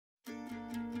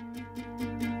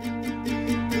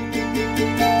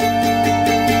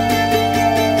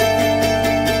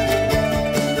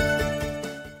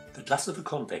glass of a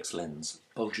convex lens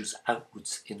bulges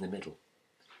outwards in the middle.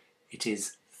 It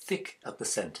is thick at the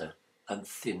centre and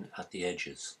thin at the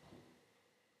edges.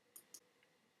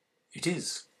 It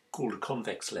is called a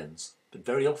convex lens, but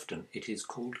very often it is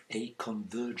called a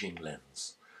converging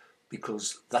lens,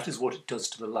 because that is what it does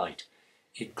to the light.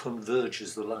 It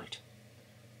converges the light.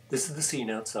 This is the scene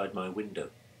outside my window,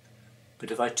 but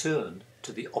if I turn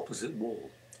to the opposite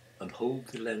wall and hold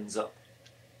the lens up,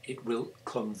 it will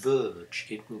converge,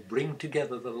 it will bring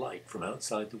together the light from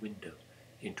outside the window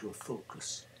into a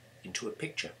focus, into a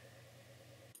picture.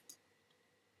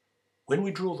 When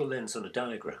we draw the lens on a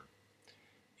diagram,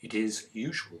 it is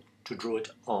usual to draw it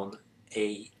on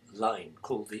a line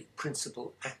called the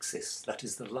principal axis. That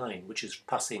is the line which is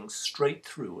passing straight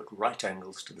through at right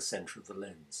angles to the centre of the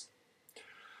lens.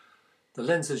 The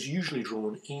lens is usually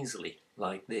drawn easily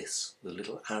like this, with a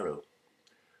little arrow,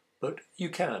 but you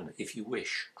can, if you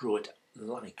wish, draw it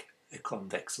like a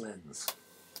convex lens.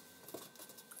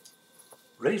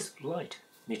 Rays of light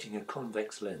meeting a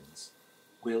convex lens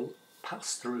will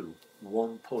pass through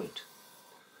one point.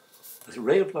 A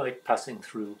ray of light passing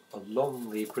through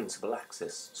along the principal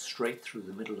axis, straight through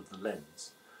the middle of the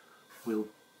lens, will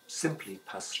simply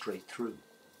pass straight through.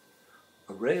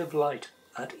 A ray of light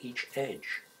at each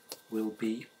edge will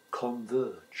be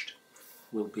converged,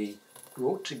 will be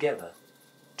brought together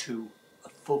to a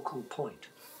focal point.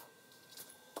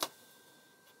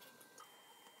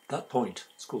 That point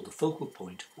is called the focal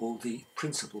point or the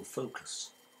principal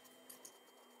focus.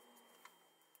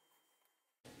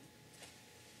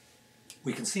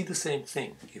 We can see the same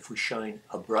thing if we shine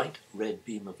a bright red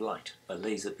beam of light, a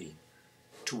laser beam,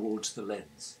 towards the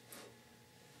lens,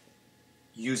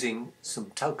 using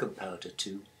some talcum powder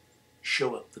to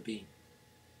show up the beam.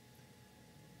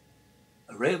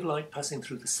 A ray of light passing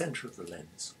through the centre of the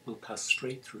lens will pass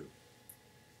straight through.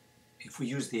 If we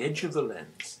use the edge of the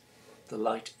lens, the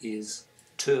light is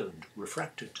turned,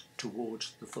 refracted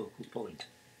towards the focal point.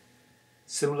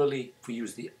 Similarly, if we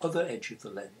use the other edge of the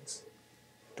lens,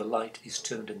 the light is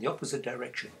turned in the opposite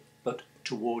direction, but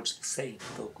towards the same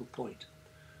focal point.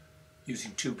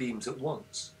 Using two beams at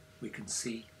once, we can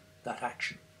see that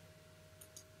action.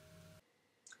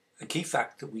 A key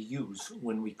fact that we use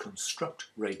when we construct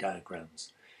ray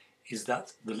diagrams is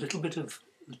that the little bit of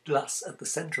glass at the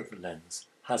centre of the lens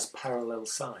has parallel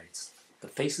sides. The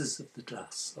faces of the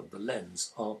glass of the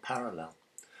lens are parallel,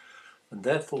 and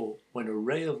therefore when a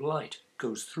ray of light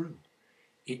goes through,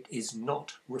 it is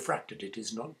not refracted, it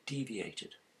is not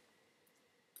deviated.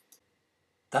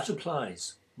 That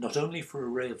applies not only for a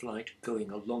ray of light going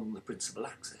along the principal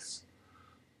axis,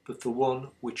 but for one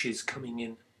which is coming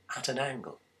in at an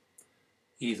angle,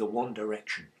 either one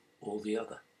direction or the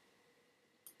other.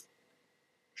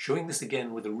 Showing this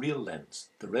again with a real lens,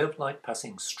 the ray of light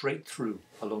passing straight through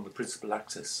along the principal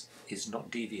axis is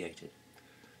not deviated.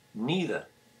 Neither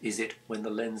is it when the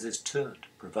lens is turned,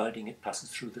 providing it passes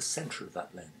through the centre of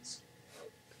that lens.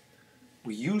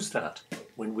 We use that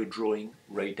when we're drawing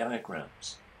ray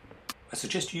diagrams. I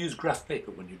suggest you use graph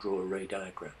paper when you draw a ray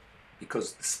diagram,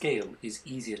 because the scale is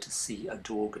easier to see and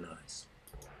to organise.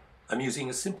 I'm using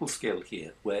a simple scale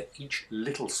here where each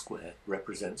little square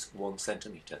represents 1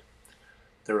 centimetre.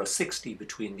 There are 60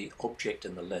 between the object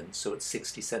and the lens, so it's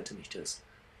 60 centimetres,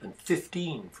 and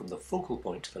 15 from the focal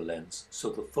point to the lens, so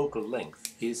the focal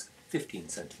length is 15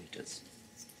 centimetres.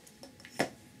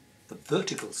 The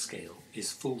vertical scale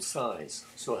is full size,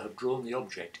 so I have drawn the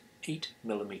object 8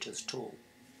 millimetres tall.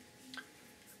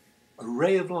 A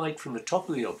ray of light from the top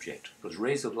of the object, because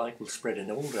rays of light will spread in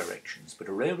all directions, but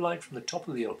a ray of light from the top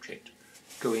of the object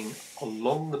going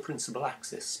along the principal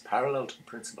axis, parallel to the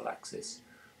principal axis,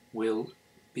 will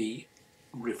be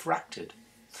refracted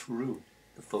through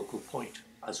the focal point,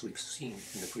 as we've seen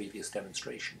in the previous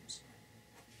demonstrations.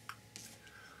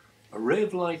 A ray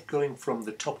of light going from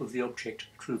the top of the object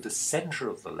through the centre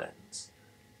of the lens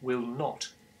will not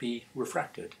be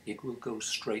refracted, it will go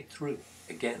straight through.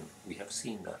 Again, we have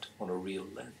seen that on a real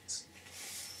lens.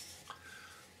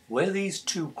 Where these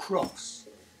two cross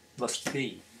must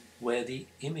be where the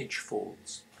image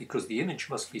falls, because the image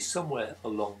must be somewhere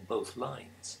along both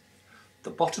lines. The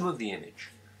bottom of the image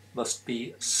must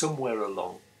be somewhere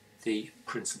along the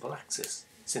principal axis,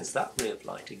 since that ray of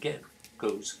light again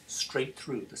goes straight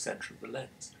through the centre of the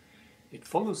lens. It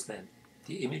follows then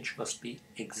the image must be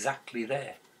exactly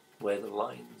there where the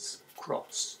lines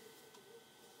cross.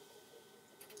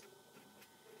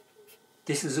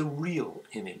 This is a real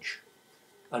image,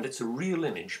 and it's a real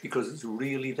image because it's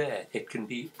really there. It can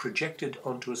be projected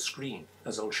onto a screen,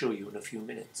 as I'll show you in a few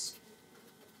minutes.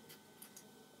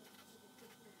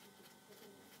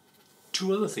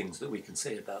 Two other things that we can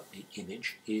say about the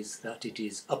image is that it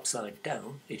is upside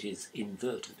down, it is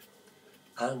inverted,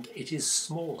 and it is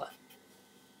smaller.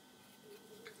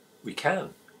 We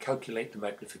can calculate the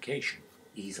magnification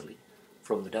easily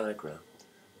from the diagram.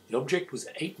 The object was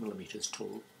 8 millimeters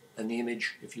tall, and the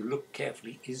image, if you look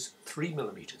carefully, is 3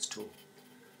 millimeters tall.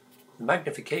 The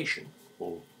magnification,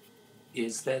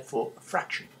 is therefore a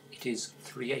fraction. It is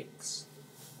 3/8.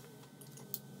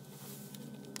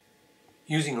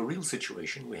 Using a real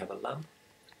situation, we have a lamp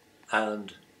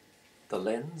and the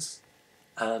lens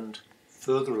and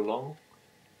further along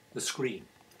the screen,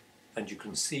 and you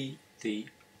can see the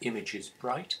image is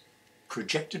bright,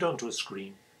 projected onto a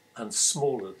screen, and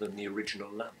smaller than the original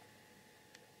lamp.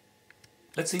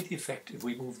 Let's see the effect if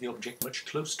we move the object much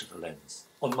closer to the lens.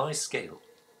 On my scale,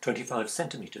 25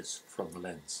 centimeters from the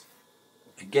lens.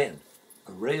 Again,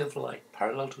 a ray of light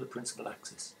parallel to the principal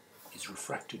axis is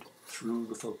refracted through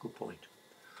the focal point.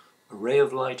 A ray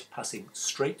of light passing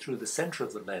straight through the center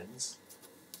of the lens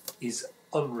is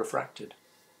unrefracted.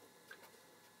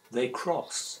 They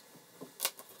cross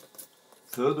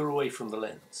further away from the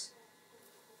lens,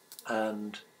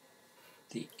 and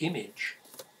the image,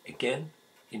 again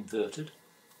inverted,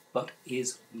 but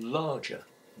is larger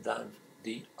than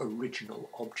the original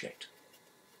object.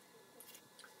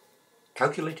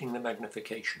 Calculating the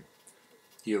magnification,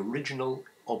 the original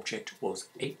object was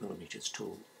 8 millimeters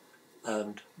tall,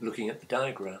 and looking at the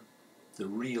diagram, the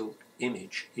real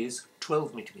image is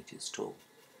 12 millimeters tall.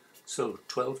 So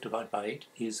 12 divided by 8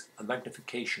 is a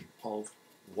magnification of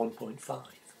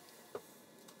 1.5.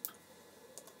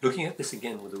 Looking at this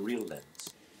again with a real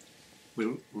lens,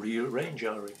 we'll rearrange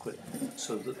our equipment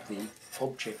so that the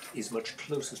object is much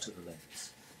closer to the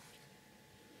lens.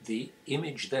 The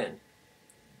image then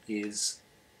is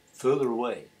further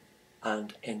away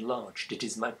and enlarged. It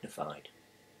is magnified.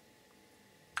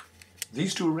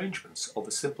 These two arrangements of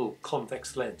a simple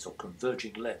convex lens or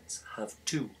converging lens have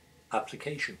two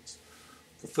applications.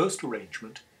 The first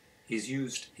arrangement is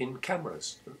used in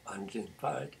cameras and in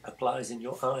fact applies in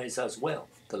your eyes as well,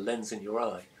 the lens in your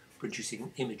eye producing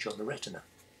an image on the retina.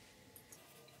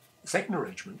 The second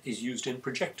arrangement is used in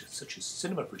projectors such as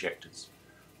cinema projectors,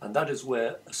 and that is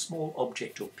where a small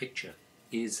object or picture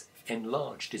is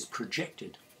enlarged, is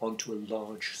projected onto a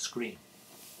large screen.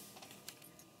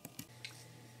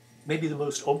 Maybe the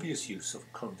most obvious use of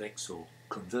a convex or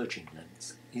converging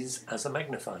lens is as a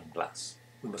magnifying glass.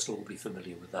 We must all be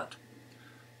familiar with that.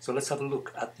 So let's have a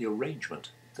look at the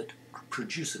arrangement that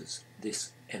produces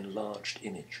this enlarged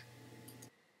image.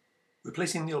 We're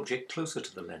placing the object closer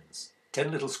to the lens,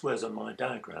 10 little squares on my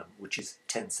diagram, which is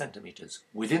 10 centimeters,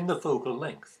 within the focal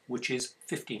length, which is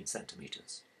 15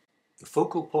 centimeters. The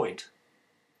focal point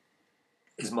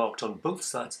is marked on both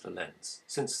sides of the lens,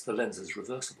 since the lens is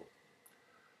reversible.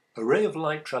 A ray of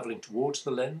light travelling towards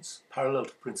the lens, parallel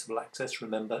to principal axis,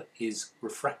 remember, is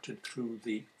refracted through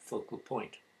the focal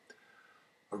point.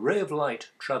 A ray of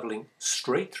light travelling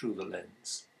straight through the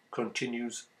lens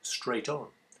continues straight on.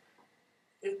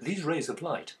 These rays of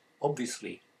light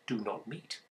obviously do not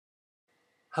meet.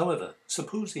 However,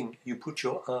 supposing you put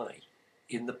your eye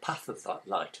in the path of that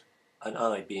light, an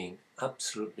eye being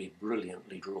absolutely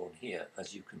brilliantly drawn here,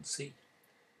 as you can see,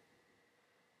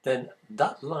 then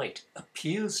that light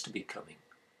appears to be coming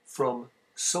from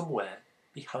somewhere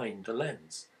behind the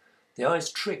lens. The eye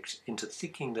is tricked into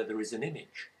thinking that there is an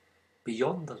image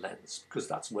beyond the lens, because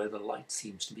that's where the light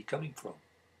seems to be coming from.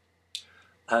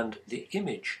 And the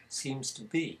image seems to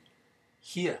be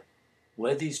here,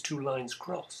 where these two lines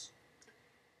cross.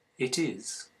 It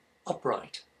is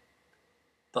upright,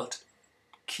 but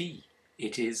key,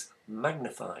 it is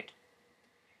magnified.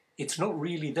 It's not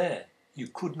really there. You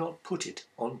could not put it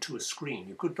onto a screen.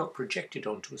 You could not project it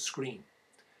onto a screen.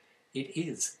 It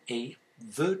is a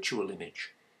virtual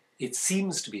image. It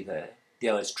seems to be there. The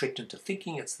eye is tricked into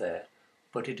thinking it's there,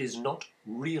 but it is not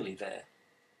really there.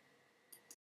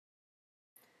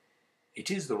 It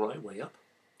is the right way up,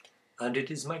 and it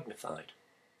is magnified.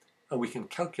 And we can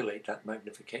calculate that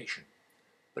magnification.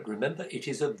 But remember, it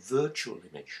is a virtual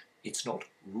image. It's not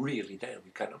really there.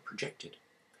 We cannot project it.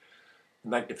 The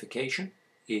magnification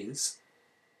is,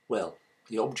 well,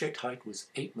 the object height was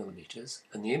 8 millimeters,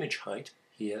 and the image height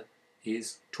here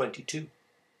is 22.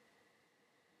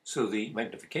 So the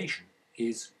magnification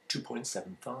is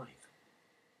 2.75.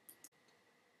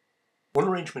 One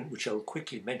arrangement which I'll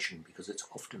quickly mention because it's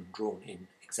often drawn in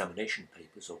examination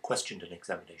papers or questioned in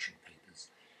examination papers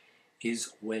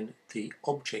is when the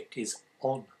object is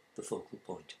on the focal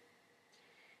point.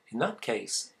 In that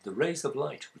case, the rays of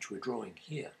light which we're drawing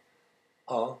here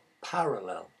are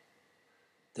parallel.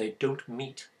 They don't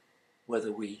meet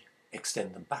whether we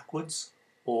extend them backwards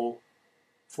or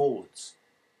forwards.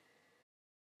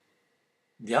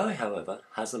 The eye, however,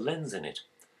 has a lens in it,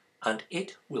 and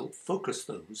it will focus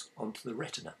those onto the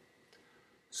retina.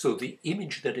 So the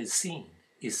image that is seen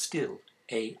is still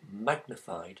a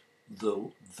magnified,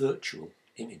 though virtual,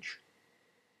 image.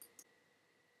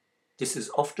 This is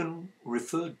often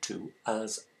referred to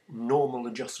as normal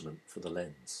adjustment for the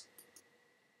lens.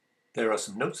 There are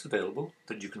some notes available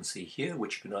that you can see here,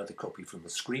 which you can either copy from the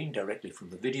screen directly from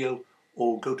the video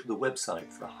or go to the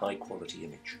website for a high quality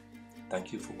image.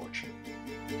 Thank you for watching.